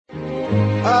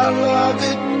I love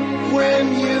it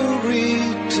when you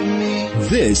read to me.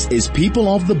 This is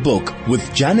People of the Book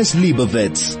with Janice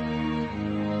Liebowitz.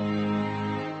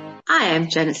 I am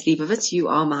Janice Liebowitz. You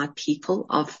are my People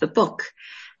of the Book.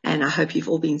 And I hope you've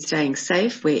all been staying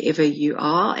safe wherever you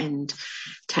are and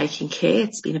taking care.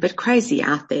 It's been a bit crazy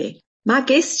out there. My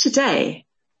guest today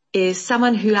is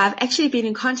someone who I've actually been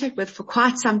in contact with for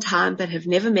quite some time but have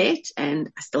never met, and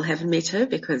I still haven't met her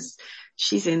because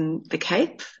she's in the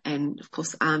Cape and of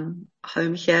course I'm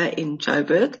home here in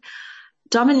Joburg.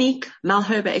 Dominique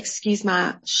Malherbe, excuse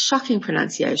my shocking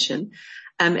pronunciation.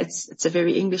 It's a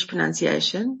very English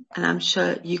pronunciation and I'm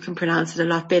sure you can pronounce it a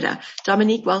lot better.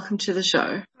 Dominique, welcome to the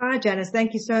show. Hi Janice,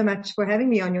 thank you so much for having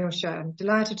me on your show. I'm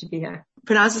delighted to be here.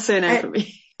 Pronounce the surname for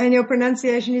me. And your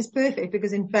pronunciation is perfect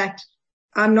because in fact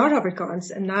I'm not Afrikaans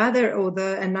and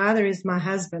neither is my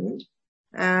husband.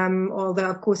 Although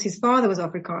of course his father was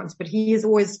Afrikaans, but he has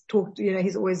always talked,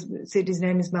 he's always said his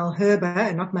name is Malherbe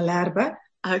and not Malherbe.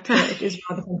 Okay. So it is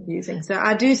rather confusing. So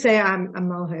I do say I'm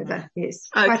Malherbe. Yes.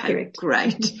 Okay, quite correct.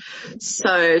 Great.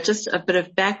 So just a bit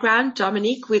of background,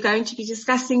 Dominique, we're going to be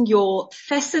discussing your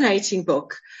fascinating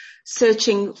book,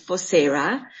 Searching for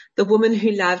Sarah, the woman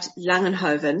who loved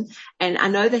Langenhoven. And I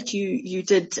know that you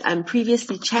did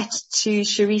previously chat to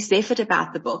Cherise Zeffert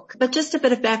about the book, but just a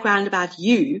bit of background about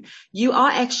you. You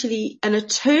are actually an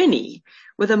attorney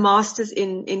with a master's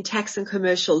in tax and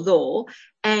commercial law,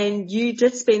 and you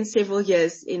did spend several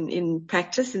years in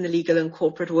practice in the legal and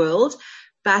corporate world.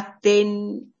 But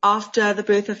then after the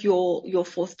birth of your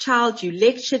fourth child, you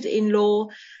lectured in law.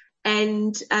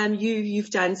 And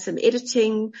you've done some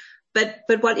editing, but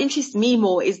what interests me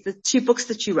more is the two books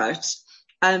that you wrote.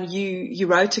 You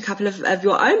wrote a couple of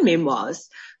your own memoirs,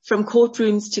 From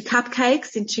Courtrooms to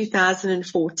Cupcakes in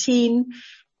 2014,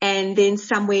 and then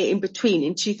Somewhere in Between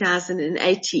in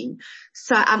 2018.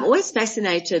 So I'm always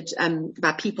fascinated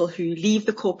by people who leave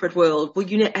the corporate world. Well,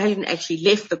 you haven't actually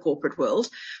left the corporate world,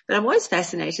 but I'm always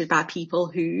fascinated by people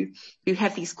who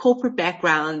have these corporate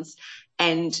backgrounds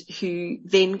and who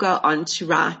then go on to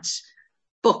write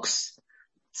books.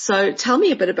 So tell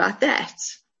me a bit about that.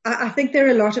 I think there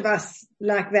are a lot of us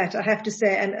like that, I have to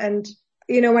say. And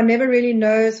one never really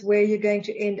knows where you're going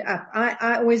to end up.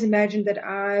 I always imagined that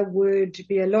I would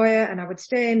be a lawyer and I would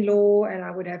stay in law and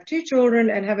I would have 2 children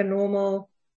and have a normal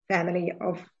family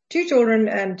of 2 children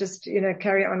and just,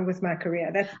 carry on with my career.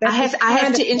 I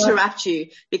have to interrupt you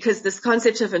because this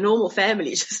concept of a normal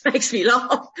family just makes me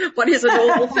laugh. What is a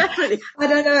normal family? I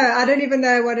don't know. I don't even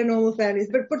know what a normal family is,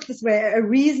 but put it this way, a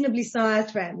reasonably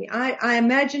sized family. I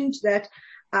imagined that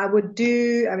I would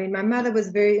my mother was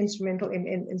very instrumental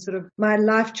in sort of my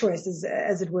life choices,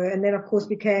 as it were. And then of course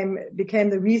became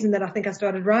the reason that I think I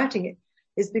started writing it.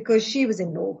 Is because she was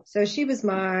in law. So she was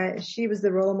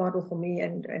the role model for me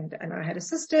and I had a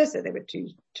sister, so there were 2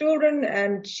 children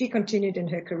and she continued in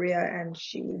her career and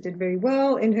she did very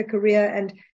well in her career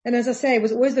and as I say,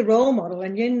 was always the role model.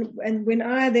 And when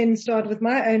I then started with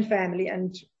my own family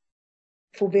and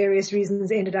for various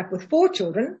reasons ended up with 4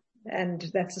 children, and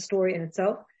that's a story in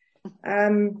itself,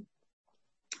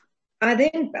 I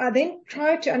then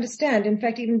tried to understand, in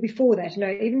fact, even before that,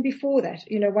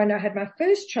 when I had my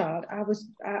first child, I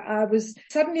was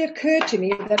suddenly occurred to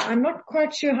me that I'm not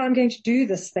quite sure how I'm going to do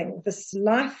this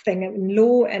life thing in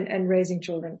law and raising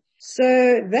children. So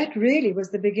that really was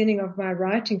the beginning of my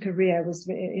writing career was,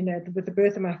 with the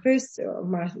birth of my first,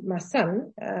 my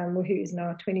son, who is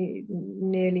now 20,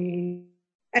 nearly.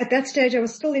 At that stage, I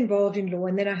was still involved in law,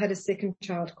 and then I had a second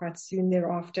child quite soon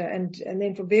thereafter. And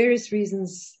then for various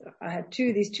reasons, I had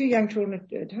these 2 young children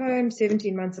at home,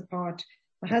 17 months apart.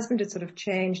 My husband had sort of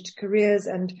changed careers,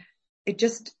 and it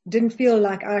just didn't feel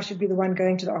like I should be the one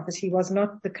going to the office. He was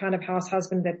not the kind of house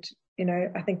husband that,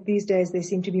 I think these days there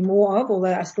seem to be more of,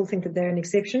 although I still think that they're an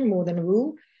exception more than a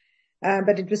rule.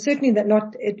 But it was certainly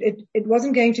it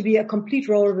wasn't going to be a complete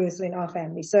role reversal in our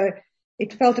family. So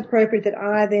it felt appropriate that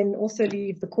I then also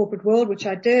leave the corporate world, which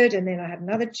I did, and then I had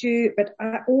another 2. But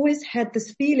I always had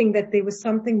this feeling that there was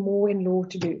something more in law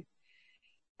to do.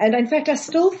 And in fact, I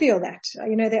still feel that.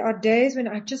 There are days when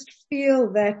I just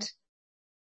feel that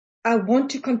I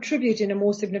want to contribute in a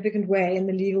more significant way in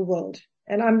the legal world.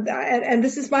 And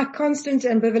this is my constant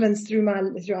ambivalence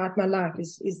throughout my life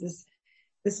is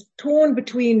this torn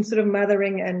between sort of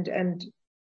mothering and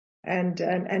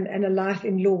a life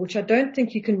in law, which I don't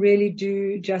think you can really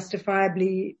do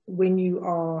justifiably when you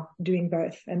are doing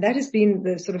both. And that has been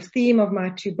the sort of theme of my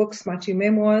 2 books, my 2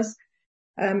 memoirs.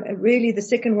 Really the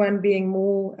second one being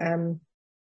more,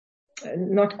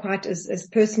 not quite as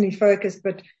personally focused,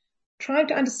 but trying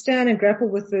to understand and grapple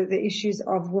with the issues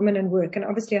of women and work. And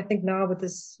obviously I think now with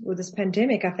this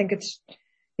pandemic, I think it's,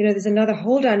 there's another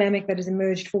whole dynamic that has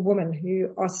emerged for women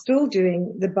who are still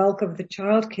doing the bulk of the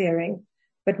child caring,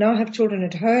 but now have children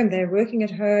at home. They're working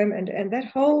at home, and that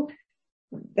whole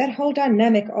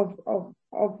dynamic of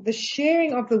the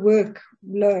sharing of the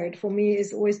workload for me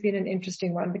has always been an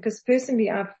interesting one, because personally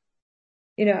I've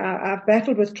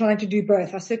battled with trying to do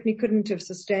both. I certainly couldn't have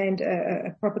sustained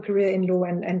a proper career in law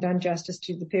and done justice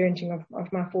to the parenting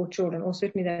of my 4 children, or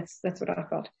certainly that's what I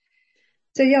felt.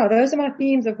 So yeah, those are my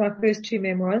themes of my first 2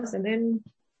 memoirs. And then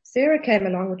Sarah came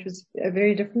along, which was a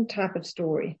very different type of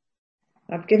story.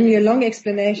 I've given you a long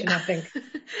explanation, I think.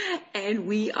 And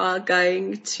we are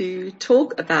going to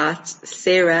talk about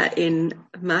Sarah in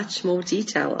much more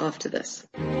detail after this.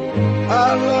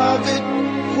 I love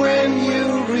it when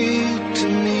you read to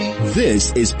me.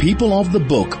 This is People of the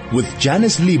Book with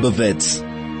Janice Liebowitz.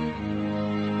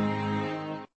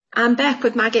 I'm back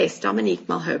with my guest, Dominique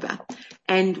Malherbe,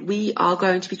 and we are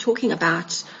going to be talking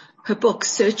about her book,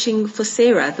 Searching for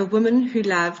Sarah, the woman who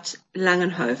loved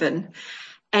Langenhoven.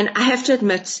 And I have to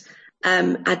admit,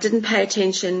 I didn't pay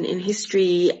attention in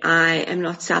history. I am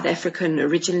not South African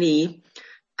originally.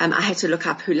 I had to look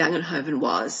up who Langenhoven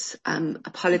was.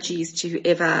 Apologies to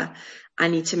whoever I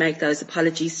need to make those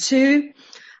apologies to.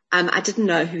 I didn't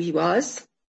know who he was.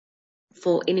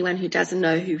 For anyone who doesn't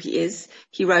know who he is,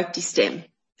 he wrote Die Stem,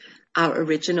 our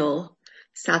original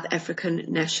South African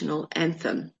national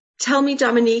anthem. Tell me,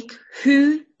 Dominique,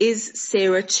 who is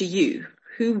Sarah to you?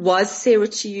 Who was Sarah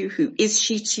to you? Who is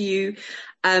she to you?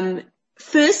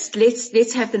 First,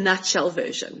 let's have the nutshell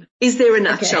version. Is there a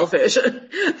nutshell version?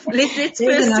 Let's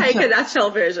first take a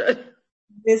nutshell version.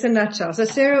 There's a nutshell. So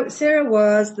Sarah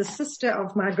was the sister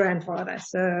of my grandfather.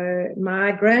 So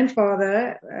my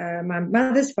grandfather, my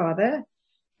mother's father,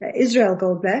 Israel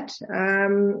Goldblatt,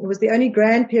 was the only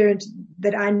grandparent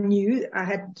that I knew. I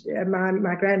had,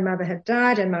 my grandmother had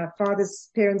died, and my father's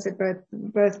parents had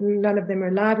both, none of them were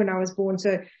alive when I was born.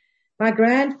 So my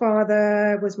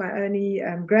grandfather was my only,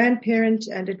 grandparent,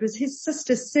 and it was his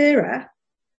sister Sarah,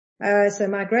 so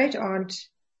my great aunt,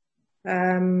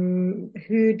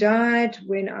 who died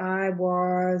when I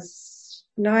was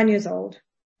 9 years old.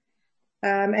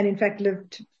 And in fact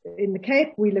lived in the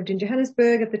Cape. We lived in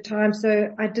Johannesburg at the time,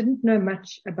 so I didn't know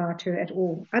much about her at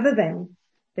all, other than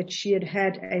that she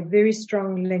had a very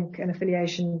strong link and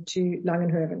affiliation to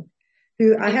Langenhoven,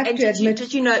 who I have to admit.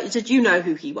 Did you know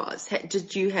who he was?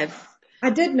 Did you have? I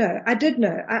did know.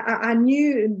 I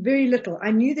knew very little.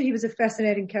 I knew that he was a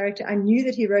fascinating character. I knew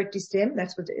that he wrote Die Stem.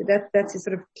 That's his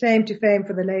sort of claim to fame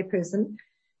for the layperson.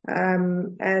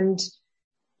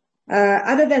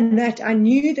 Other than that, I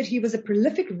knew that he was a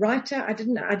prolific writer. I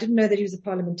didn't know that he was a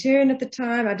parliamentarian at the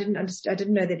time. I didn't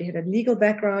know that he had a legal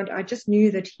background. I just knew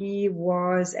that he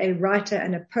was a writer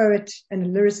and a poet and a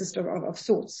lyricist of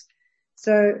sorts.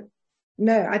 So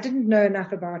no, I didn't know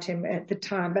enough about him at the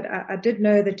time, but I did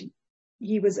know that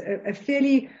he was a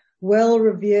fairly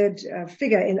well-revered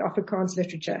figure in Afrikaans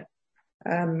literature.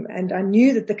 And I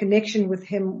knew that the connection with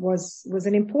him was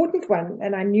an important one.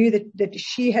 And I knew that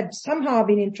she had somehow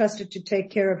been entrusted to take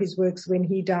care of his works when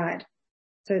he died.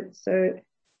 So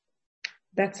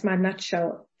that's my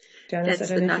nutshell, Janice.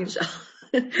 That's the nutshell.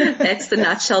 That's the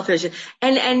nutshell version.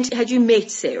 And had you met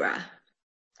Sarah?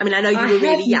 I mean, I know you were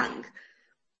really young.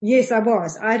 Yes, I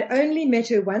was. I'd only met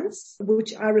her once,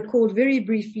 which I recalled very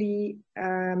briefly.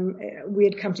 We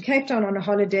had come to Cape Town on a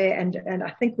holiday, and I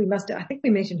think we met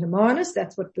in Hermanus.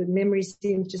 That's what the memory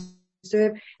seems to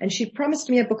serve. And she promised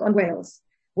me a book on whales.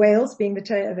 Whales being the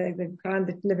kind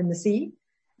that live in the sea,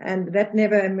 and that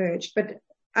never emerged. But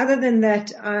other than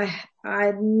that,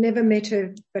 I never met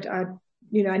her, but I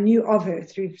knew of her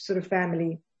through sort of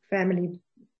family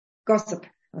gossip,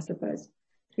 I suppose.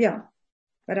 Yeah.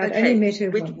 But I'd only met her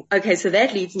once. Okay, so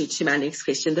that leads me to my next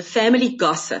question. The family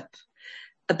gossip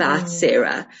about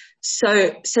Sarah.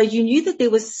 So you knew that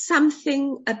there was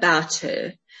something about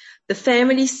her. The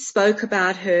family spoke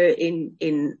about her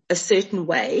in a certain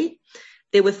way.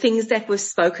 There were things that were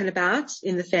spoken about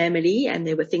in the family, and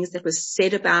there were things that were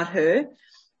said about her.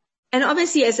 And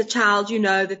obviously as a child, you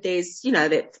know that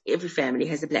that every family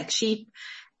has a black sheep.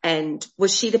 And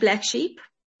was she the black sheep?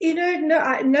 No,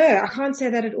 I can't say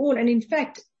that at all. And in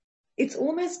fact, it's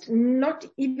almost not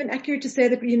even accurate to say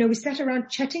that, we sat around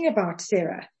chatting about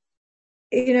Sarah.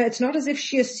 It's not as if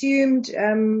she assumed,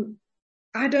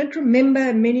 I don't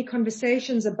remember many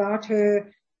conversations about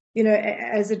her,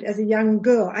 as a young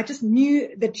girl. I just knew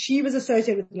that she was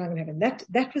associated with Langenhoven.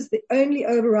 That was the only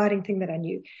overriding thing that I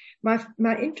knew.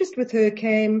 My interest with her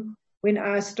came when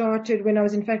I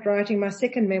was in fact writing my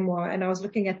second memoir, and I was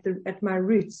looking at my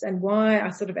roots and why I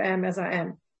sort of am as I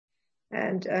am,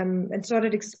 and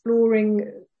started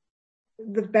exploring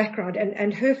the background,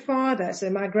 and her father, so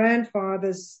my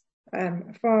grandfather's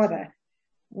father,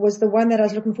 was the one that I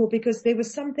was looking for, because there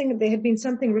had been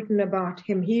something written about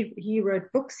him. He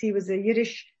wrote books. He was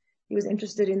he was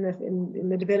interested in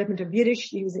the development of Yiddish.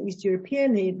 He was an East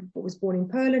European. He was born in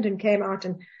Poland and came out,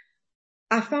 and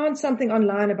I found something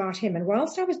online about him. And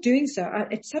whilst I was doing so,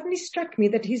 it suddenly struck me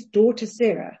that his daughter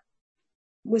Sarah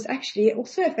was actually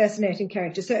also a fascinating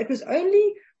character. So it was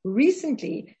only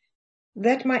recently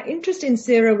that my interest in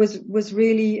Sarah was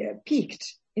really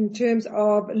piqued in terms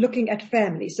of looking at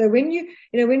family. So when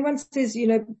when one says,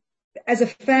 as a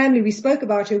family, we spoke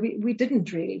about her, we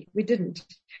didn't really.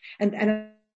 And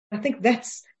I think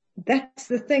that's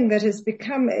the thing that has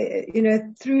become,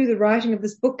 through the writing of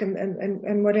this book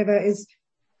and whatever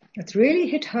it's really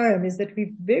hit home, is that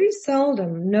we very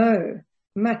seldom know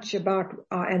much about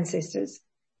our ancestors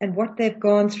and what they've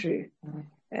gone through.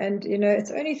 And,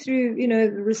 it's only through,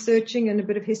 researching and a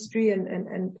bit of history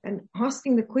and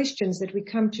asking the questions that we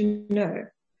come to know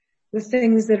the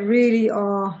things that really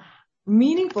are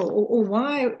meaningful, or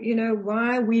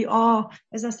why we are,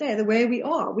 as I say, the way we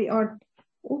are. We are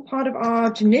all part of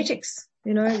our genetics.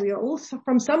 We are all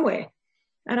from somewhere.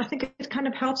 And I think it kind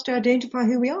of helps to identify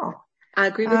who we are. I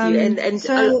agree with you. And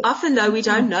so often though, we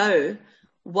don't know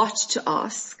what to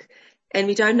ask and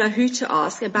we don't know who to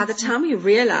ask. And by the time we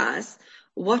realize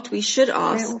what we should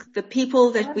ask, the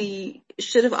people that we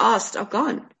should have asked are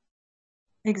gone.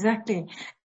 Exactly.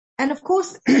 And of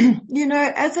course,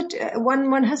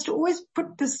 one has to always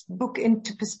put this book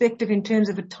into perspective in terms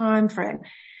of a time frame.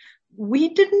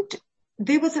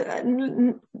 There was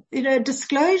a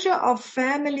disclosure of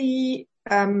family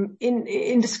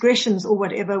indiscretions or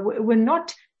whatever were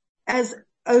not as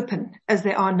open as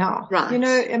they are now. Right.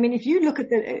 If you look at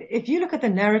the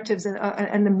narratives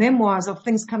and the memoirs of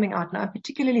things coming out now,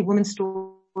 particularly women's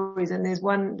stories, and there's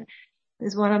one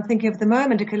I'm thinking of at the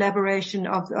moment, a collaboration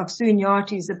of Sue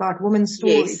Nyati's about women's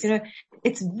stories. Yes.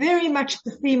 It's very much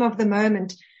the theme of the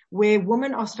moment, where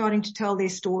women are starting to tell their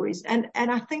stories. And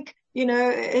I think,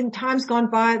 in times gone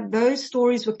by, those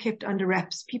stories were kept under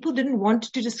wraps. People didn't want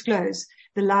to disclose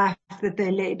the life that they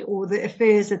led or the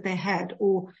affairs that they had,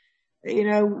 or,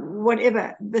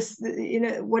 whatever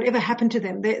happened to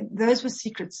them. Those were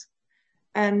secrets.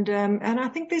 And I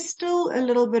think there's still a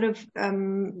little bit of,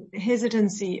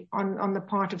 hesitancy on the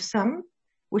part of some,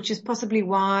 which is possibly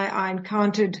why I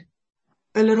encountered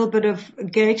a little bit of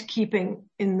gatekeeping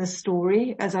in the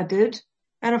story, as I did.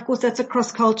 And of course, that's a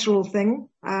cross-cultural thing.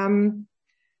 I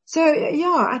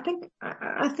think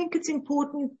it's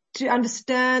important to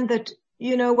understand that,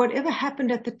 whatever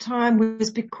happened at the time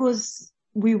was because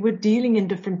we were dealing in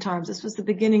different times. This was the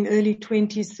beginning, early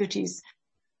 20s, 30s,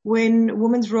 when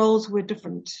women's roles were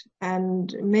different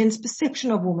and men's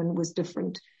perception of women was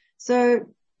different. So,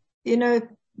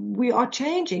 we are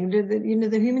changing.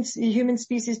 The human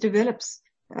species develops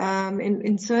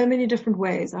in so many different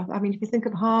ways. If you think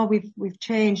of how we've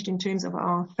changed in terms of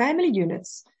our family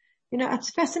units, it's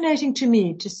fascinating to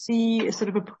me to see a sort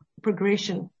of a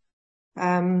progression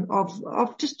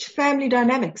of just family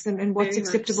dynamics and what's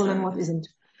acceptable and what isn't.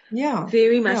 Yeah,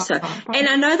 very much so. And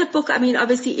I know the book,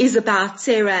 obviously is about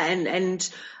Sarah and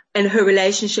her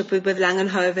relationship with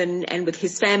Langenhoven and with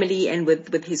his family and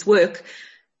with his work.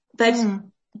 But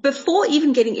before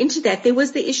even getting into that, there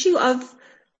was the issue of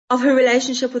her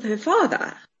relationship with her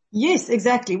father. Yes,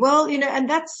 exactly. Well, and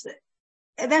that's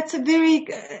a very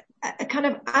kind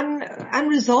of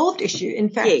unresolved issue, in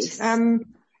fact. Yes.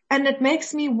 And it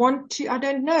makes me want to, I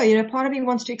don't know, part of me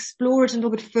wants to explore it a little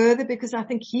bit further, because I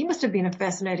think he must have been a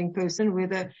fascinating person,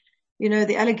 whether,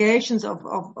 the allegations of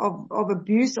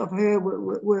abuse of her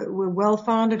were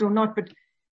well-founded or not, but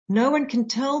no one can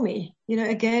tell me.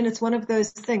 Again, it's one of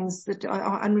those things that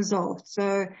are unresolved.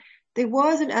 So there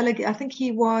was an allegation. I think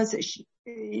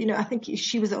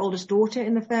she was the oldest daughter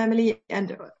in the family.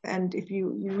 And if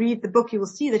you read the book, you will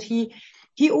see that he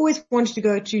always wanted to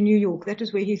go to New York. That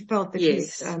was where he felt that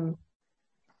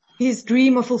his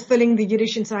dream of fulfilling the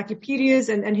Yiddish encyclopedias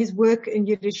and his work in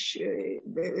Yiddish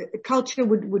culture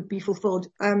would be fulfilled.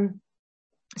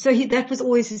 So that was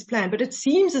always his plan. But it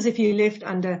seems as if he left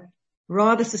under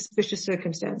rather suspicious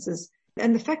circumstances.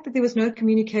 And the fact that there was no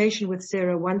communication with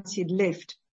Sarah once he'd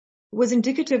left was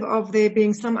indicative of there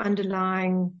being some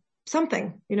underlying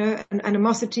something, an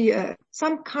animosity,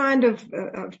 some kind of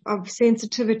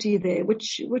sensitivity there,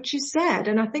 which is sad.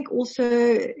 And I think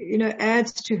also,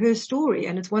 adds to her story.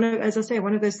 And it's one of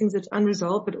those things that's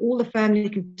unresolved, but all the family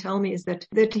can tell me is that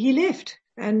he left,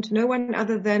 and no one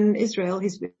other than Israel,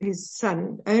 his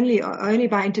son, only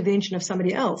by intervention of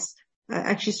somebody else,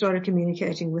 actually started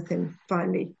communicating with him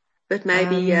finally. But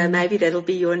maybe that'll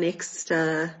be your next piece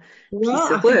I of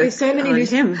think work there's so many on loose,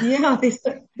 him.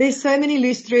 there's so many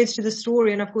loose threads to the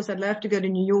story. And of course, I'd love to go to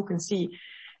New York and see,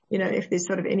 if there's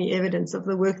sort of any evidence of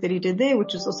the work that he did there,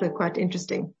 which is also quite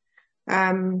interesting.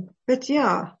 But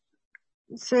yeah,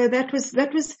 so that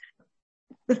was,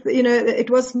 it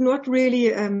was not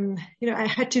really, I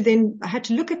had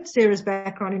to look at Sarah's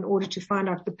background in order to find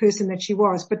out the person that she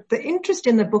was. But the interest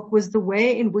in the book was the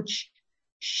way in which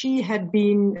she had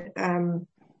been,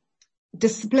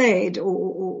 displayed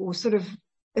or sort of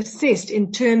assessed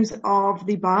in terms of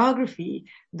the biography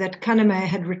that Kannemeyer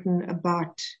had written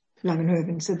about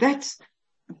Langenhoven. So that's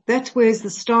where's the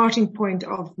starting point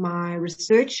of my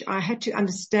research. I had to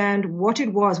understand what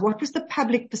it was. What was the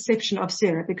public perception of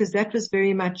Sarah? Because that was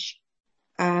very much,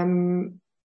 that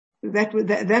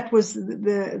was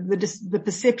the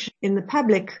perception in the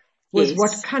public was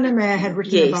what Kannemeyer had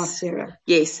written about Sarah.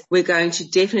 Yes, we're going to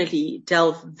definitely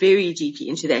delve very deeply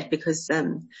into that because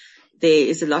there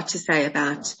is a lot to say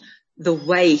about the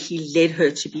way he led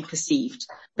her to be perceived.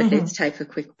 But let's take a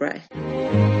quick break.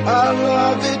 I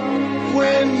love it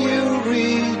when you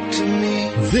read to me.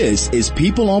 This is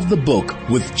People of the Book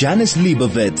with Janice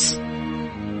Liebowitz.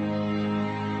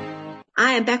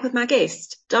 I am back with my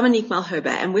guest, Dominique Malherbe,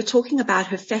 and we're talking about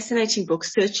her fascinating book,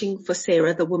 Searching for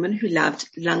Sarah, the Woman Who Loved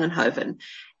Langenhoven.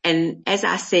 And as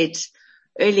I said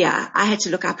earlier, I had to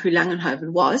look up who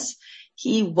Langenhoven was.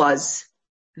 He was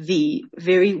the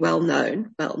very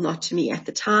well-known, well, not to me at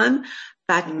the time,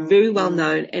 but very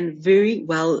well-known and very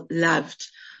well-loved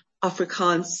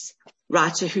Afrikaans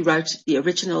writer who wrote the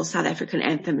original South African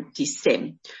anthem, Die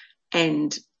Stem.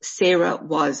 And Sarah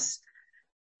was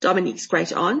Dominique's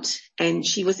great aunt, and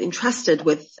she was entrusted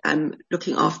with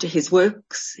looking after his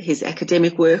works, his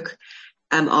academic work,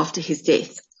 after his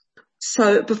death.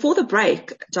 So before the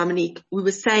break, Dominique, we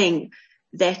were saying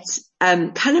that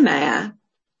Kannemeyer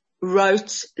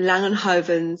wrote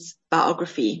Langenhoven's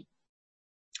biography,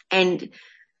 and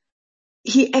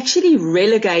he actually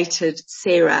relegated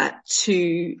Sarah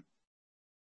to,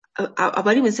 I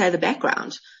won't even say the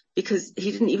background, because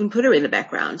he didn't even put her in the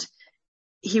background.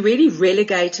 He really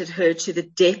relegated her to the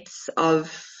depths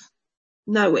of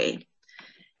nowhere.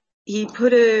 He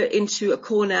put her into a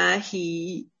corner.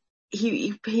 He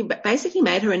basically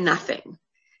made her a nothing.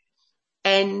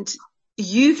 And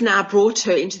you've now brought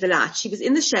her into the light. She was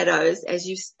in the shadows, as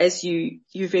you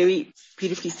very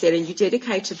beautifully said, and you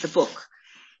dedicated the book,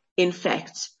 in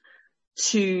fact,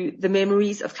 to the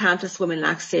memories of countless women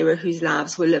like Sarah whose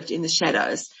lives were lived in the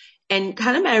shadows. And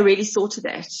Kannemeyer really saw to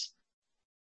that.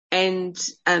 And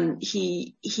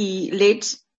he led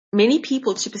many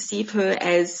people to perceive her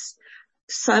as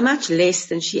so much less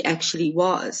than she actually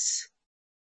was.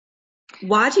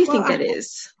 Why do you think that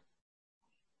is?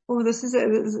 Oh, this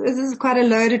is quite a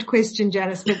loaded question,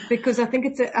 Janice, because I think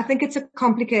it's a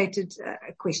complicated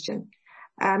question.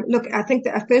 Look, I think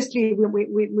that firstly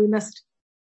we must.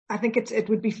 I think it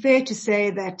would be fair to say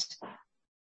that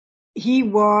he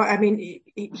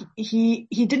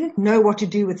didn't know what to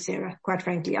do with Sarah, quite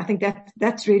frankly. I think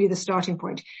that's really the starting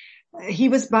point. He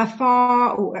was by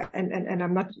far, and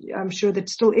I'm sure that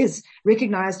still is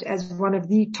recognized as one of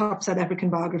the top South African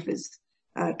biographers,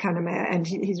 Kannemeyer, and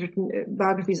he's written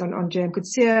biographies on Jan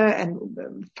Coetzee and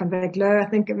Van Wyk Louw, I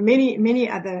think many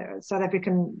other South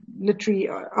African literary,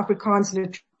 Afrikaans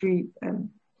literary,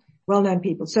 well-known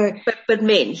people. So, but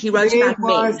men, he wrote about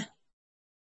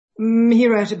men. He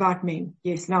wrote about men,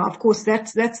 yes. Now, of course,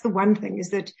 that's the one thing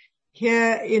is that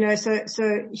here,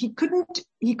 so he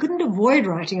couldn't avoid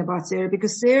writing about Sarah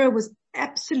because Sarah was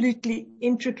absolutely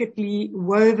intricately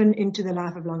woven into the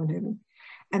life of Langenhoven.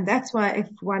 And that's why if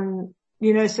one,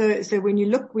 so when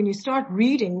you start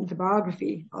reading the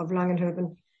biography of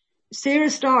Langenhoven, he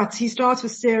starts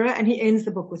with Sarah and he ends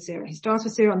the book with Sarah. He starts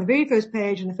with Sarah on the very first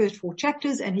page in the first 4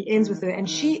 chapters and he ends with her. And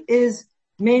she is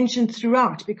mentioned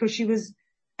throughout because she was,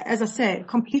 as I say,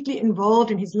 completely involved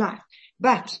in his life.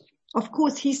 But of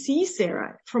course, he sees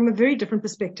Sarah from a very different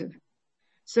perspective.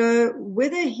 So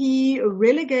whether he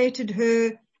relegated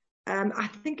her, I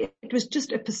think it was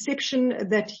just a perception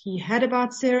that he had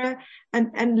about Sarah,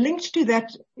 and linked to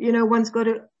that, one's got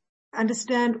to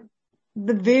understand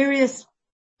the various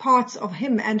parts of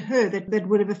him and her that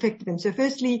would have affected him. So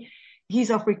firstly, he's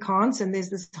Afrikaans, and there's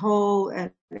this whole,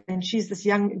 and she's this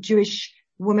young Jewish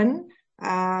woman,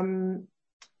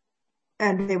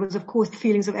 and there was, of course,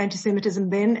 feelings of anti-Semitism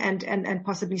then and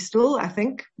possibly still, I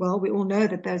think. Well, we all know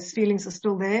that those feelings are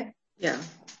still there. Yeah.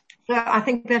 So I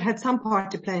think that had some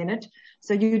part to play in it.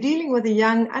 So you're dealing with a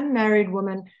young, unmarried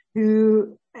woman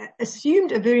who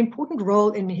assumed a very important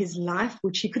role in his life,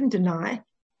 which he couldn't deny.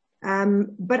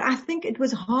 But I think it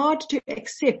was hard to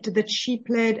accept that she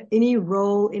played any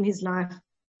role in his life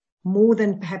more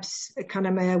than perhaps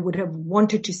Kannemeyer would have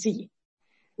wanted to see,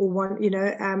 or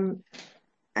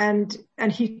and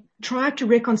he tried to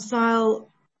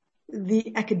reconcile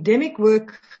the academic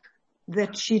work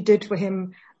that she did for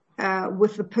him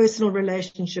with the personal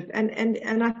relationship,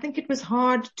 and I think it was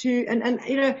hard to, and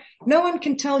no one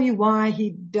can tell you why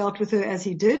he dealt with her as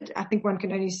he did. I think one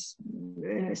can only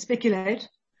speculate,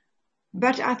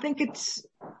 but I think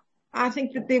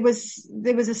that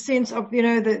there was a sense of,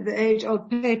 the age-old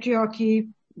patriarchy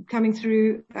coming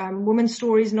through, women's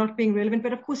stories not being relevant.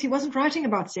 But of course, he wasn't writing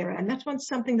about Sarah, and that's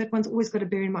something that one's always got to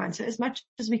bear in mind. So as much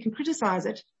as we can criticize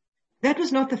it, that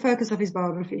was not the focus of his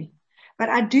biography. But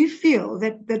I do feel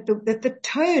that the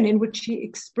tone in which he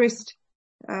expressed,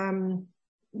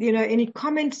 any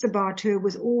comments about her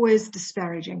was always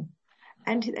disparaging.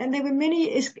 And there were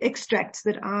many extracts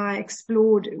that I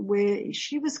explored where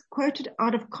she was quoted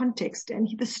out of context, and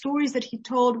the stories that he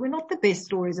told were not the best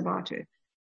stories about her.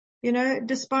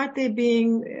 Despite there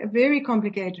being a very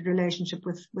complicated relationship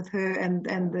with her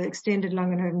and the extended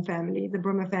Langenhoven family, the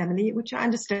Brummer family, which I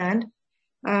understand.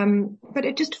 But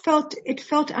it just felt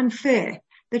unfair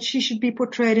that she should be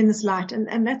portrayed in this light.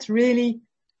 And that's really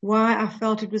why I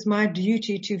felt it was my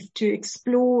duty to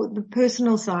explore the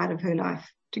personal side of her life,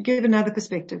 to give another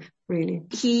perspective, really.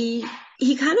 He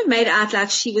kind of made it out like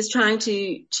she was trying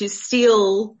to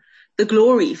steal the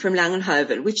glory from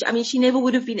Langenhoven, which, she never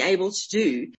would have been able to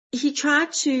do. He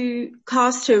tried to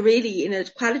cast her really in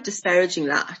quite a disparaging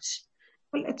light.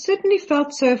 Well, it certainly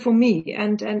felt so for me,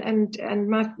 and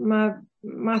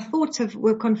my thoughts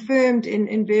were confirmed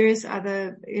in various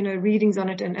other, readings on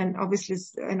it, and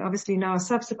obviously now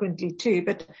subsequently too.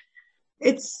 But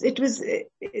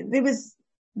there was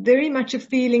very much a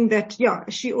feeling that,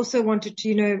 she also wanted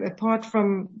to, apart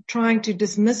from trying to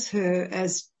dismiss her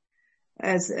as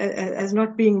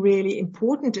not being really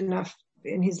important enough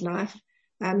in his life,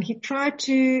 he tried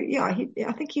to,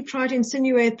 I think he tried to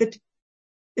insinuate that,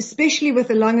 especially with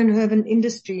the Langenhoven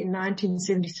industry in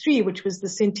 1973, which was the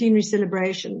centenary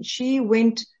celebration, she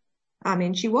was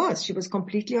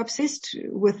completely obsessed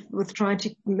with trying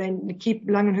to keep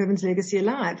Langenhoven's legacy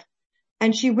alive.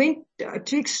 And she went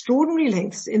to extraordinary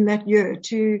lengths in that year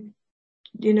to,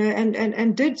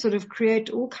 and did sort of create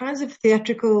all kinds of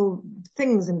theatrical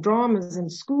things and dramas and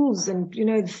schools and,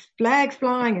 flag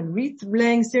flying and wreath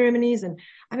laying ceremonies. And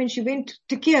she went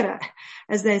to Kira,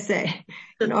 as they say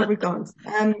in Afrikaans.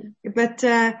 But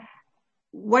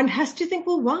one has to think,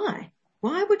 well, why?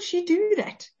 Why would she do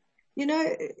that?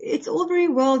 It's all very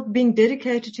well being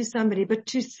dedicated to somebody, but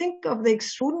to think of the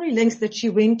extraordinary lengths that she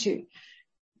went to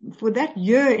for that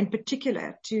year in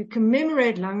particular to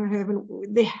commemorate Langenhoven,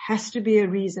 there has to be a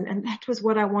reason. And that was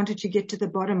what I wanted to get to the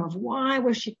bottom of. Why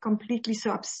was she completely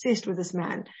so obsessed with this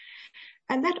man?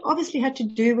 And that obviously had to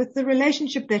do with the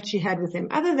relationship that she had with him,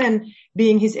 other than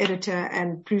being his editor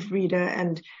and proofreader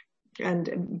and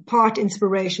part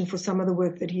inspiration for some of the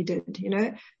work that he did,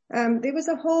 there was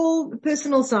a whole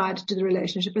personal side to the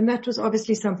relationship. And that was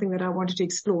obviously something that I wanted to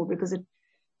explore, because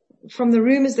from the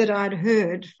rumors that I'd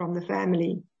heard from the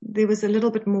family, there was a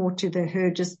little bit more to her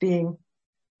just being,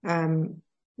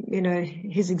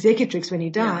 his executrix when he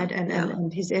died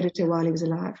and his editor while he was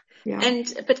alive. Yeah.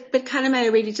 But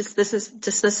Kannemeyer really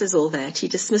dismisses all that. He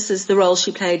dismisses the role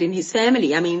she played in his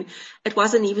family. It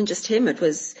wasn't even just him. It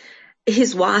was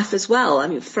his wife as well.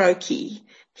 Froki,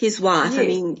 his wife.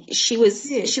 Yes. She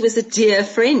was a dear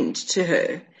friend to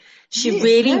her. She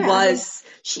really was.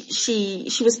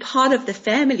 She was part of the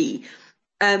family.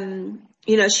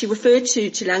 She referred to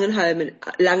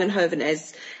Langenhoven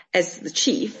as the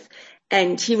chief,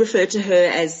 and he referred to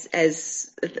her as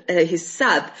his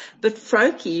sub. But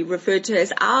Froki referred to her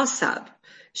as our sub.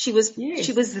 She was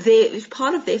there,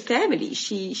 part of their family.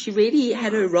 She really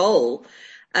had her role,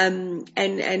 and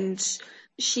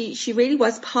she really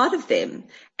was part of them.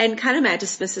 And Kannemeyer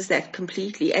dismisses that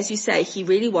completely. As you say, he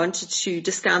really wanted to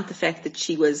discount the fact that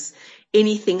she was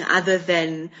anything other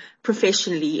than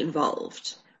professionally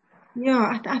involved.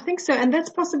 Yeah, I think so. And that's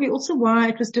possibly also why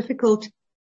it was difficult,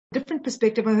 different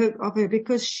perspective of her,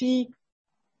 because she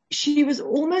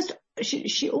almost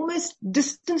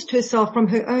distanced herself from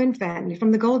her own family,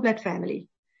 from the Goldblatt family,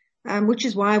 which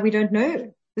is why we don't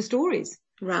know the stories.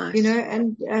 Right.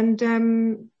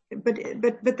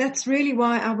 But that's really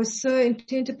why I was so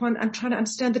intent upon trying to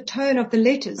understand the tone of the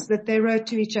letters that they wrote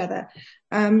to each other.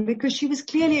 Because she was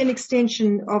clearly an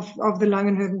extension of the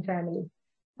Langenhoven family,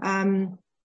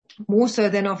 more so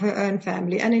than of her own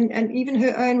family. And even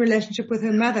her own relationship with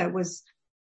her mother was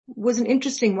an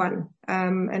interesting one.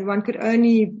 And one could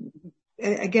only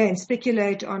again,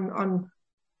 speculate on,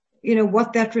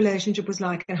 what that relationship was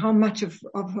like and how much of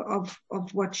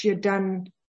what she had done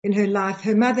in her life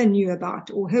her mother knew about,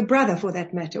 or her brother for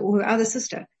that matter, or her other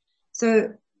sister.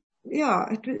 So yeah,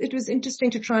 it was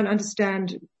interesting to try and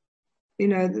understand,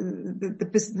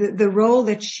 the role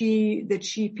that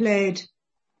she played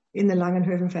in the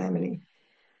Langenhoven family,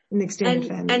 in the extended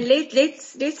family. And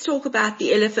let's talk about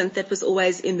the elephant that was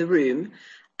always in the room.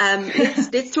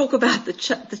 Let's talk about the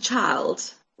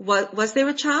child. Was there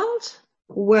a child?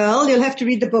 Well, you'll have to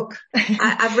read the book.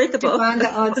 I've read the book. To find the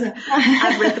answer.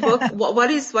 I've read the book. What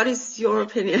is your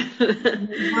opinion?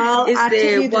 Well,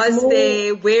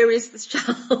 where is this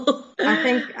child? I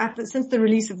think since the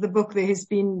release of the book, there has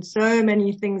been so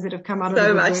many things that have come out of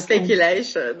the book. So much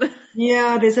speculation.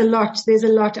 Yeah, there's a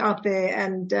lot out there.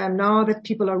 And now that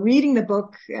people are reading the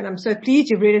book, and I'm so pleased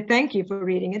you've read it. Thank you for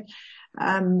reading it.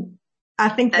 I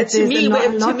think that to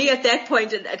me at that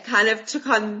point, it kind of took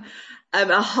on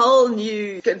a whole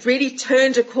new, it really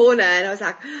turned a corner, and I was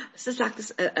like, this is like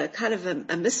this, a kind of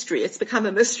a mystery. It's become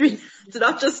a mystery. It's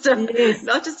not just a memoir,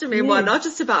 yes. Not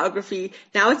just a biography.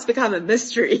 Now it's become a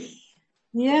mystery.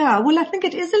 Yeah, well, I think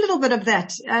it is a little bit of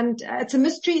that, and it's a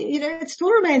mystery. It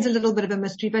still remains a little bit of a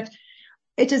mystery, but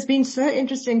it has been so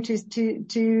interesting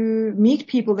to meet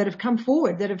people that have come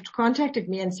forward, that have contacted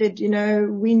me and said,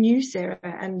 we knew Sarah.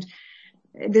 And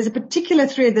there's a particular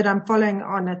thread that I'm following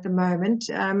on at the moment,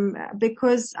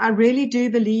 because I really do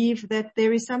believe that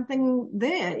there is something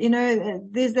there.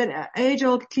 There's that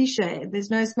age-old cliche: "There's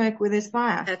no smoke where there's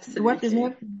fire." Absolutely. What? There's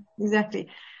no, exactly.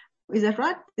 Is that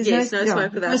right? Yes, no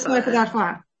smoke without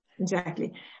fire.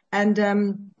 Exactly. And,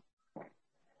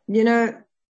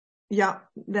 yeah,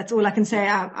 that's all I can say.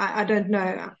 I don't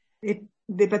know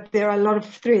but there are a lot of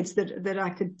threads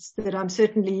that I'm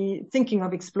certainly thinking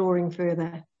of exploring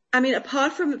further. I mean,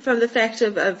 apart from the fact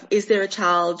of is there a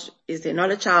child, is there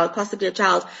not a child, possibly a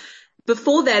child,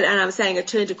 before that, and I'm saying it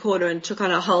turned a corner and took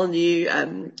on a whole new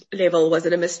level, was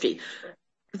it a mystery?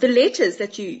 The letters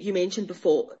that you mentioned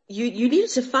before, you needed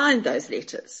to find those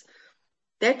letters.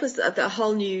 That was the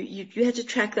whole new, you had to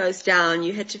track those down,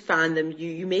 you had to find them,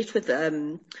 you met with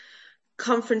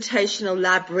confrontational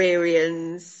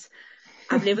librarians.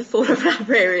 I've never thought of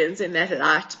librarians in that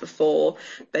light before,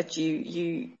 but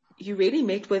you really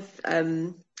met with,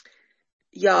 a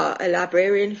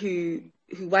librarian who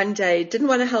one day didn't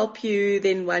want to help you,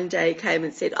 then one day came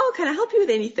and said, "Oh, can I help you with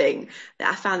anything?"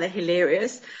 I found that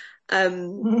hilarious. I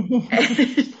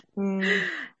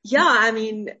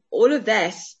mean, all of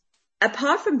that.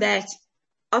 Apart from that,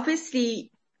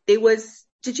 obviously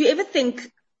did you ever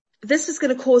think this was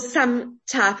going to cause some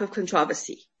type of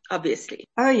controversy? Obviously.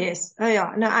 Oh yes. Oh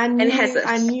yeah. No, I knew. And has it?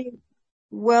 I knew.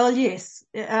 Well, yes.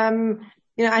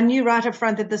 I knew right up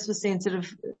front that this was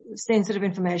sensitive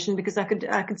information, because I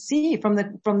could see from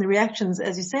the reactions,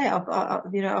 as you say, of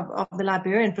the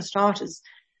librarian, for starters.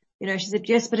 She said,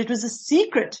 yes, but it was a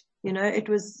secret. It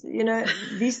was,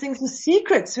 these things were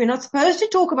secrets. We're not supposed to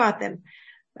talk about them.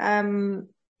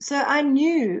 So I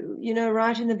knew,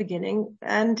 right in the beginning.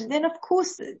 And then of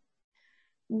course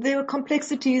there were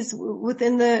complexities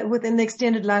within the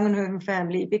extended Langenhoven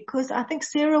family, because I think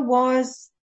Sarah was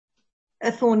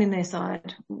a thorn in their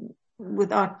side,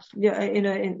 without,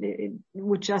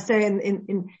 which I say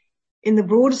in the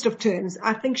broadest of terms.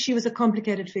 I think she was a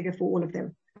complicated figure for all of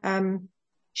them.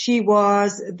 She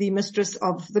was the mistress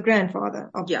of the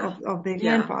grandfather of their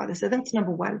grandfather. So that's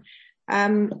number one.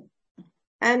 And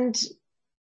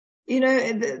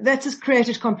that has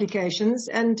created complications.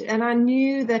 And I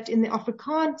knew that in the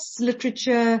Afrikaans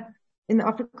literature, in the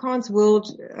Afrikaans world,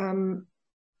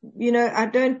 I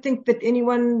don't think that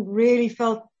anyone really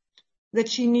felt that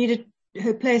she needed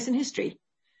her place in history.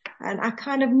 And I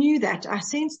kind of knew that. I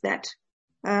sensed that.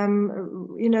 With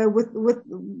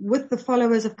the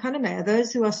followers of Kannemeyer,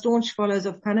 those who are staunch followers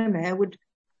of Kannemeyer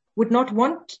would not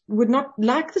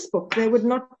like this book. They would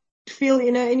not feel,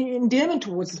 any endearment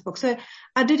towards this book. So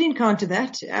I did encounter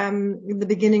that, in the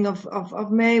beginning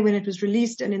of May when it was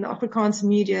released, and in the Afrikaans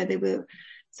media, there were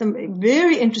some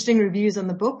very interesting reviews on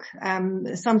the book,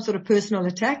 some sort of personal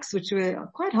attacks, which were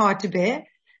quite hard to bear.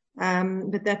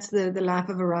 But that's the life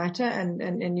of a writer,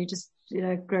 and you just,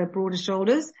 grow broader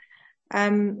shoulders.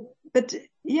 But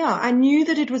yeah, I knew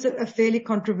that it was a fairly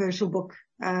controversial book,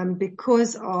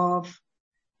 because of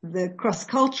the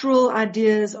cross-cultural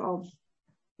ideas of,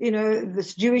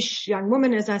 this Jewish young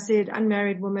woman, as I said,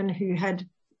 unmarried woman who had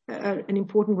an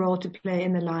important role to play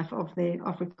in the life of the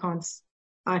Afrikaans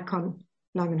icon,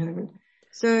 Langenhoven.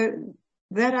 So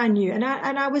that I knew, and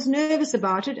I was nervous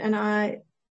about it, and I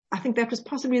think that was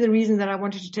possibly the reason that I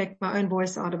wanted to take my own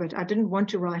voice out of it. I didn't want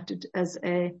to write it as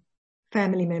a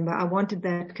family member. I wanted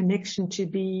that connection to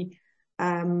be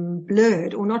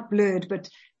blurred, or not blurred, but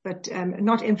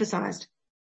not emphasized,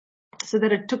 so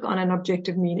that it took on an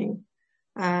objective meaning.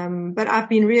 But I've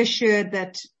been reassured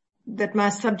that my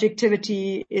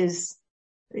subjectivity is,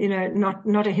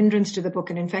 not a hindrance to the book,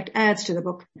 and in fact adds to the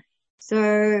book.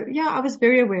 So yeah, I was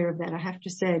very aware of that. I have to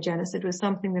say, Janice, it was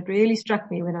something that really struck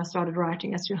me when I started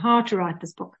writing as to how to write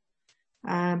this book.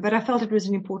 But I felt it was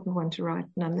an important one to write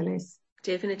nonetheless.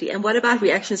 Definitely. And what about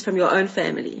reactions from your own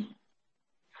family?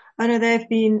 Oh no, they've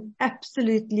been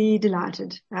absolutely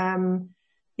delighted.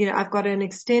 I've got an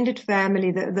extended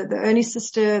family, the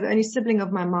only sibling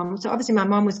of my mom. So obviously my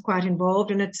mom was quite involved,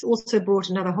 and it's also brought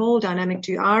another whole dynamic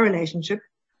to our relationship,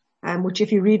 which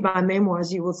if you read my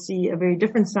memoirs, you will see a very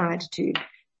different side to.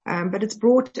 But it's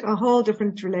brought a whole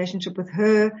different relationship with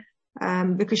her,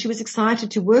 because she was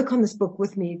excited to work on this book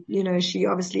with me. She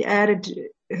obviously added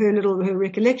her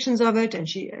recollections of it, and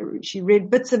she read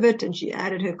bits of it, and she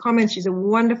added her comments. She's a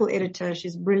wonderful editor.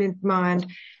 She's a brilliant mind.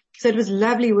 So it was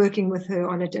lovely working with her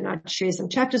on it, and I'd share some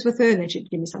chapters with her, and then she'd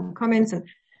give me some comments, and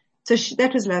so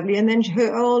that was lovely. And then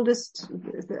the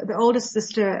oldest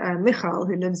sister, Michal,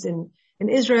 who lives in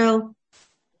Israel,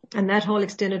 and that whole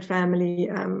extended family,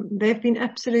 they've been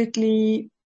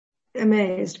absolutely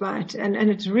amazed by it, and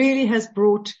it really has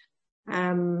brought,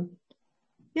 I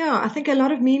think a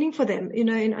lot of meaning for them,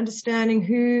 in understanding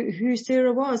who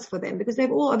Sarah was for them, because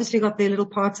they've all obviously got their little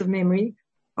parts of memory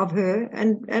of her,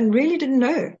 and really didn't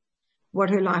know what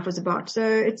her life was about. So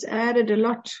it's added a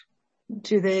lot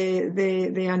to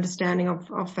their understanding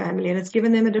of family, and it's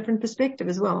given them a different perspective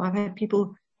as well. I've had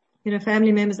people,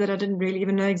 family members that I didn't really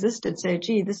even know existed say,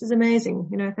 gee, this is amazing.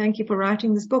 Thank you for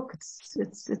writing this book.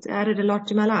 It's added a lot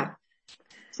to my life.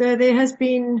 So there has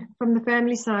been, from the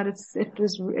family side, it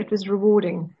was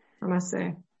rewarding, I must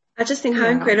say. I just think how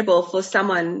incredible for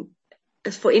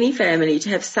any family to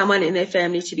have someone in their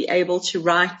family to be able to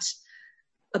write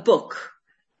a book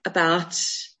about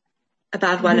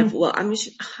one of, well, I'm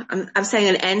saying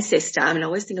an ancestor. I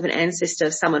always think of an ancestor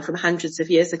of someone from hundreds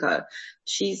of years ago.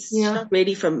 She's not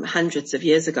really from hundreds of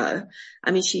years ago.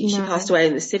 She passed away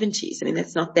in the 70s.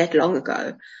 That's not that long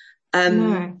ago.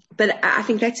 But I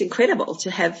think that's incredible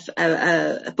to have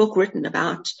a book written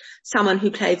about someone who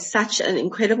played such an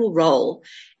incredible role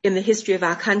in the history of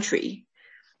our country.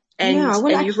 And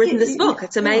you've written this book.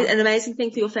 It's an amazing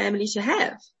thing for your family to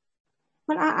have.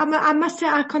 Well, I must say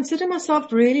I consider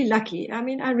myself really lucky.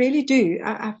 I really do.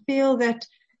 I feel that,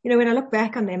 when I look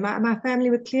back on them, my family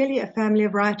were clearly a family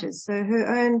of writers. So her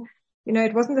own,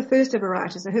 it wasn't the first ever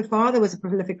writer. So her father was a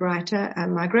prolific writer.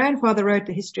 My grandfather wrote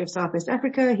the history of Southwest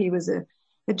Africa. He was a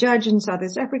judge in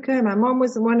Southwest Africa. My mom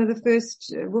was one of the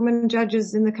first women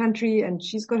judges in the country, and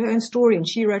she's got her own story, and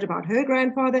she wrote about her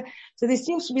grandfather. So there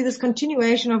seems to be this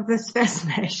continuation of this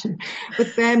fascination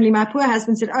with family. My poor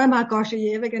husband said, oh my gosh, are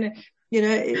you ever going to,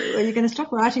 are you going to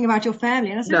stop writing about your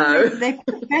family? And I said, no, they're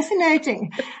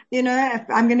fascinating.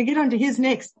 I'm going to get onto his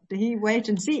next. He wait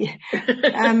and see.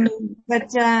 I'm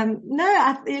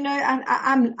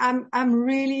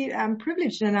really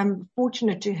privileged, and I'm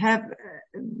fortunate to have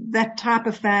that type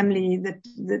of family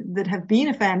that have been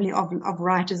a family of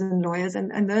writers and lawyers,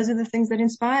 and those are the things that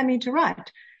inspire me to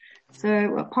write.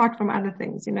 So apart from other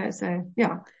things, so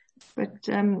yeah. But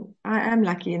I am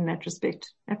lucky in that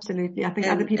respect. Absolutely. I think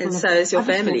other people. And so is your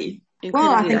family.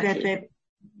 Well, I think lucky.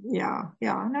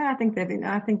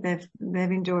 I think they've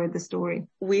enjoyed the story.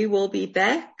 We will be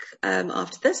back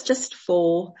after this, just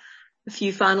for a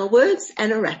few final words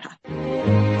and a wrap up.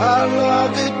 I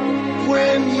love it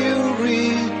when you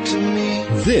read to me.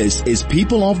 This is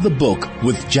People of the Book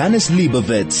with Janice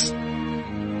Liebowitz.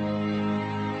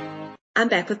 I'm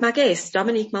back with my guest,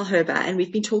 Dominique Malherbe, and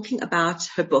we've been talking about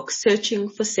her book, Searching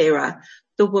for Sarah,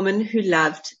 the Woman Who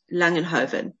Loved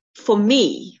Langenhoven. For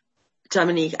me,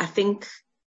 Dominique, I think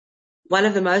one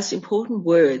of the most important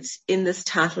words in this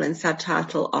title and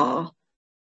subtitle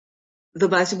the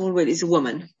most important word is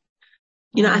woman.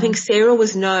 I think Sarah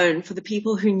was known, for the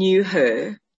people who knew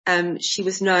her, she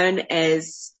was known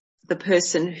as the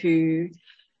person who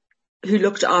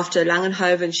looked after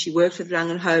Langenhoven. She worked with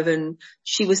Langenhoven.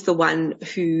 She was the one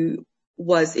who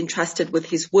was entrusted with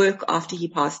his work after he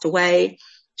passed away.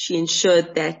 She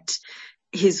ensured that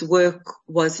his work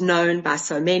was known by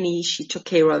so many. She took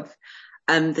care of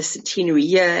the centenary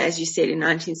year, as you said, in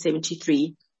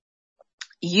 1973.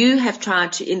 You have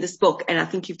tried to, in this book, and I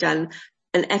think you've done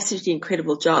an absolutely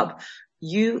incredible job,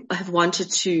 you have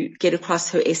wanted to get across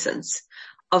her essence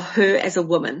of her as a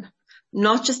woman,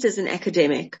 not just as an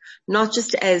academic, not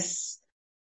just as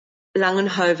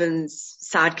Langenhoven's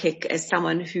sidekick, as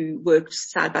someone who worked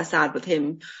side by side with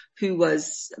him, who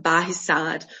was by his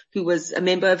side, who was a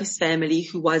member of his family,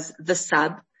 who was the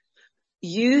sub.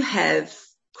 You have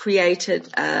created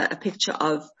a picture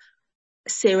of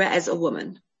Sarah as a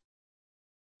woman.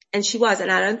 And she was,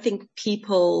 and I don't think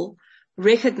people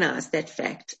recognize that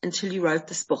fact until you wrote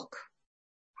this book.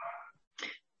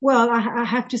 Well, I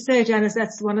have to say, Janice,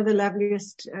 that's one of the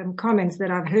loveliest comments that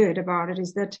I've heard about it,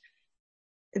 is that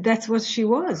that's what she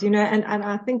was, and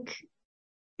I think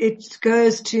it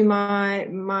goes to my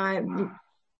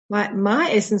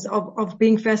essence of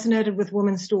being fascinated with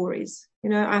women's stories.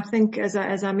 I think as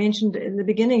I mentioned in the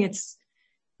beginning, it's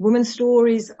women's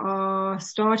stories are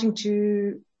starting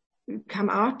to come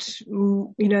out.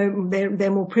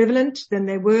 They're more prevalent than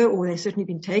they were, or they've certainly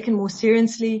been taken more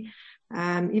seriously.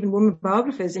 Even women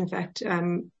biographers, in fact,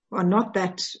 are not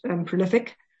that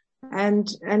prolific. And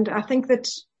I think that,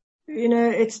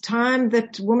 it's time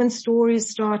that women's stories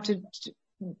started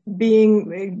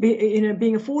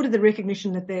being afforded the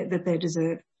recognition that they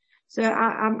deserve. So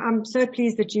I'm so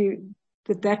pleased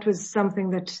that was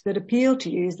something that appealed to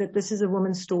you, is that this is a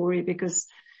woman's story, because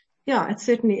yeah, it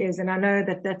certainly is. And I know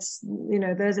that's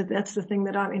the thing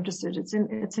that I'm interested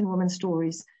in. It's in women's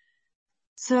stories.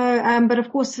 So, but of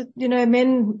course,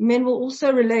 men will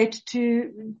also relate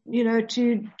to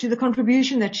the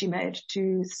contribution that she made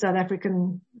to South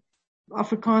Afrikaans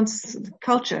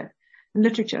culture and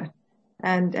literature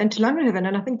and to Langenhoven.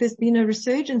 And I think there's been a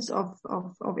resurgence of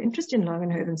interest in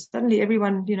Langenhoven. Suddenly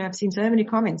everyone, I've seen so many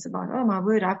comments about, oh my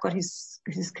word, I've got his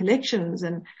collections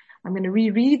and I'm going to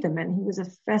reread them. And he was a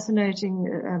fascinating,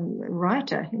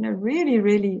 writer, really,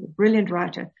 really brilliant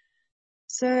writer.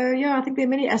 So yeah, I think there are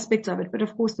many aspects of it, but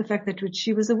of course the fact that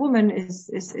she was a woman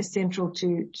is central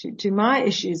to my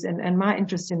issues and my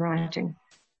interest in writing.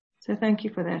 So thank you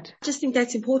for that. I just think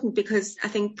that's important, because I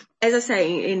think, as I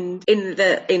say, in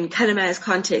Kanema's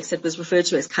context, it was referred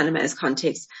to as Kanema's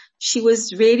context, she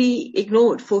was really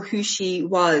ignored for who she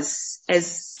was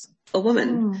as a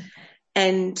woman.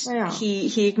 And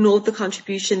he ignored the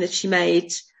contribution that she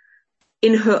made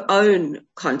in her own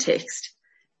context.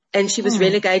 And she was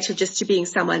relegated just to being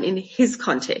someone in his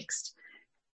context.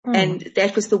 And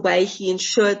that was the way he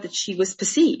ensured that she was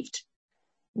perceived.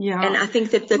 Yeah. And I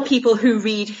think that the people who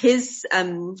read his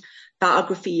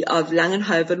biography of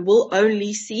Langenhoven will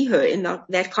only see her in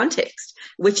that context,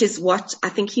 which is what I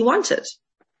think he wanted.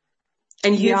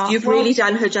 And you've really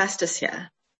done her justice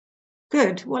here.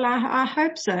 Good. Well, I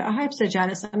hope so. I hope so,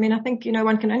 Janice. I mean, I think,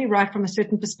 one can only write from a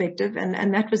certain perspective,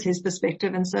 and that was his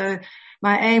perspective. And so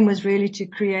my aim was really to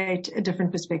create a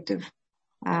different perspective.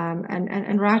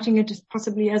 And writing it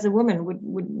possibly as a woman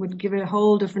would give it a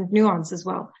whole different nuance as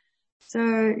well.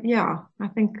 So yeah, I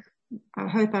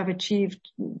hope I've achieved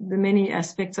the many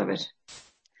aspects of it.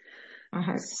 I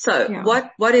hope. So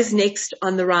what is next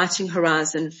on the writing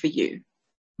horizon for you?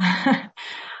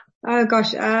 Oh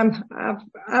gosh,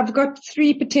 I've got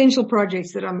 3 potential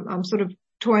projects that I'm sort of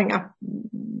toying up,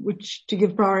 which to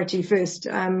give priority first.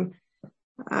 I'm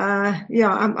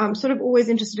sort of always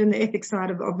interested in the ethics side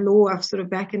of law. I've sort of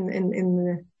back in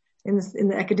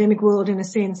the academic world in a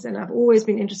sense, and I've always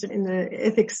been interested in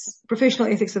the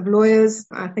professional ethics of lawyers.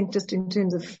 I think just in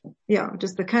terms of,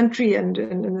 just the country and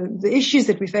the issues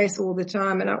that we face all the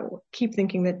time. And I keep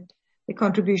thinking that the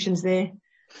contributions there.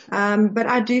 But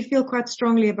I do feel quite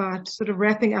strongly about sort of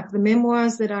wrapping up the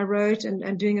memoirs that I wrote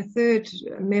and doing a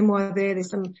 3rd memoir there. There's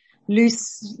some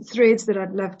loose threads that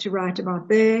I'd love to write about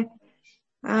there.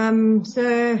 And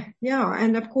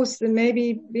of course then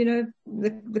maybe,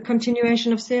 the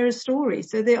continuation of Sarah's story.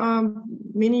 So there are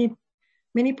many,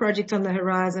 many projects on the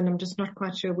horizon. I'm just not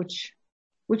quite sure which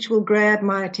will grab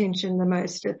my attention the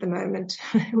most at the moment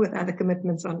with other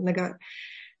commitments on the go.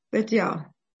 But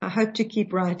I hope to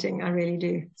keep writing. I really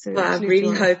do. So well, I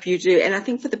really hope you do. And I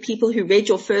think for the people who read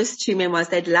your first 2 memoirs,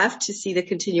 they'd love to see the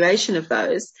continuation of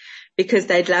those, because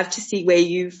they'd love to see where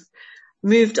you've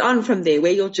moved on from there,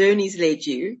 where your journeys led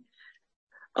you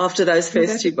after those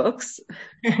first 2 books.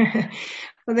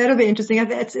 Well, that'll be interesting.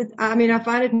 I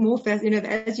find it more fascinating,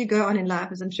 as you go on in life,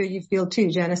 as I'm sure you feel too,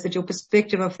 Janice, that your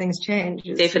perspective of things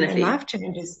changes. Definitely. Life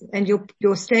changes, and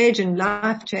your stage in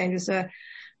life changes. So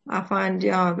I find,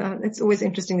 it's always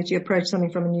interesting that you approach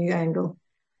something from a new angle.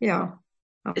 Yeah.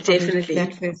 Definitely.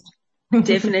 That first.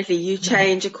 Definitely. You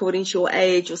change according to your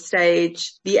age, your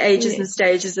stage, the ages and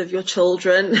stages of your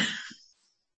children.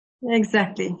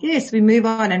 Exactly. Yes, we move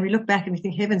on and we look back and we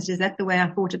think, heavens, is that the way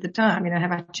I thought at the time?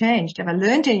 Have I changed? Have I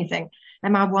learned anything?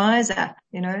 am I wiser,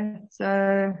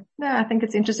 So, no, I think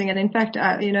it's interesting. And in fact,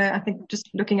 I think just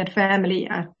looking at family,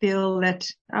 I feel that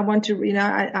I want to,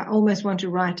 I almost want to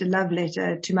write a love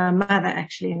letter to my mother,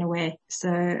 actually, in a way. So,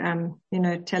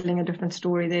 telling a different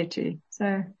story there too.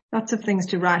 So lots of things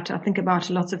to write. I think about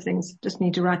lots of things. Just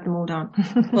need to write them all down.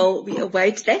 Well, we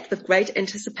await that with great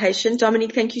anticipation.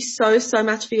 Dominique, thank you so, so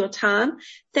much for your time.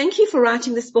 Thank you for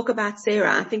writing this book about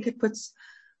Sarah. I think it puts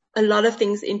a lot of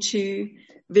things into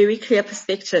very clear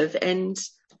perspective, and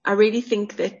I really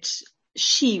think that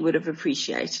she would have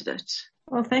appreciated it.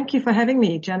 Well, thank you for having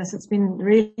me, Janice. It's been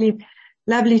really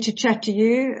lovely to chat to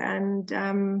you, and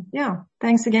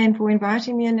thanks again for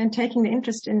inviting me and taking the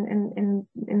interest in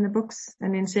the books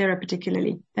and in Sarah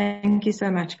particularly. Thank you so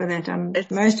much for that. I'm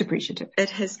most appreciative.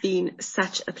 It has been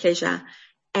such a pleasure.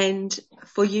 And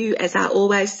for you, as I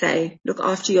always say, look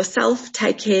after yourself,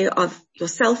 take care of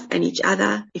yourself and each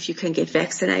other. If you can get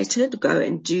vaccinated, go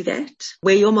and do that.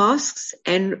 Wear your masks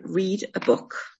and read a book.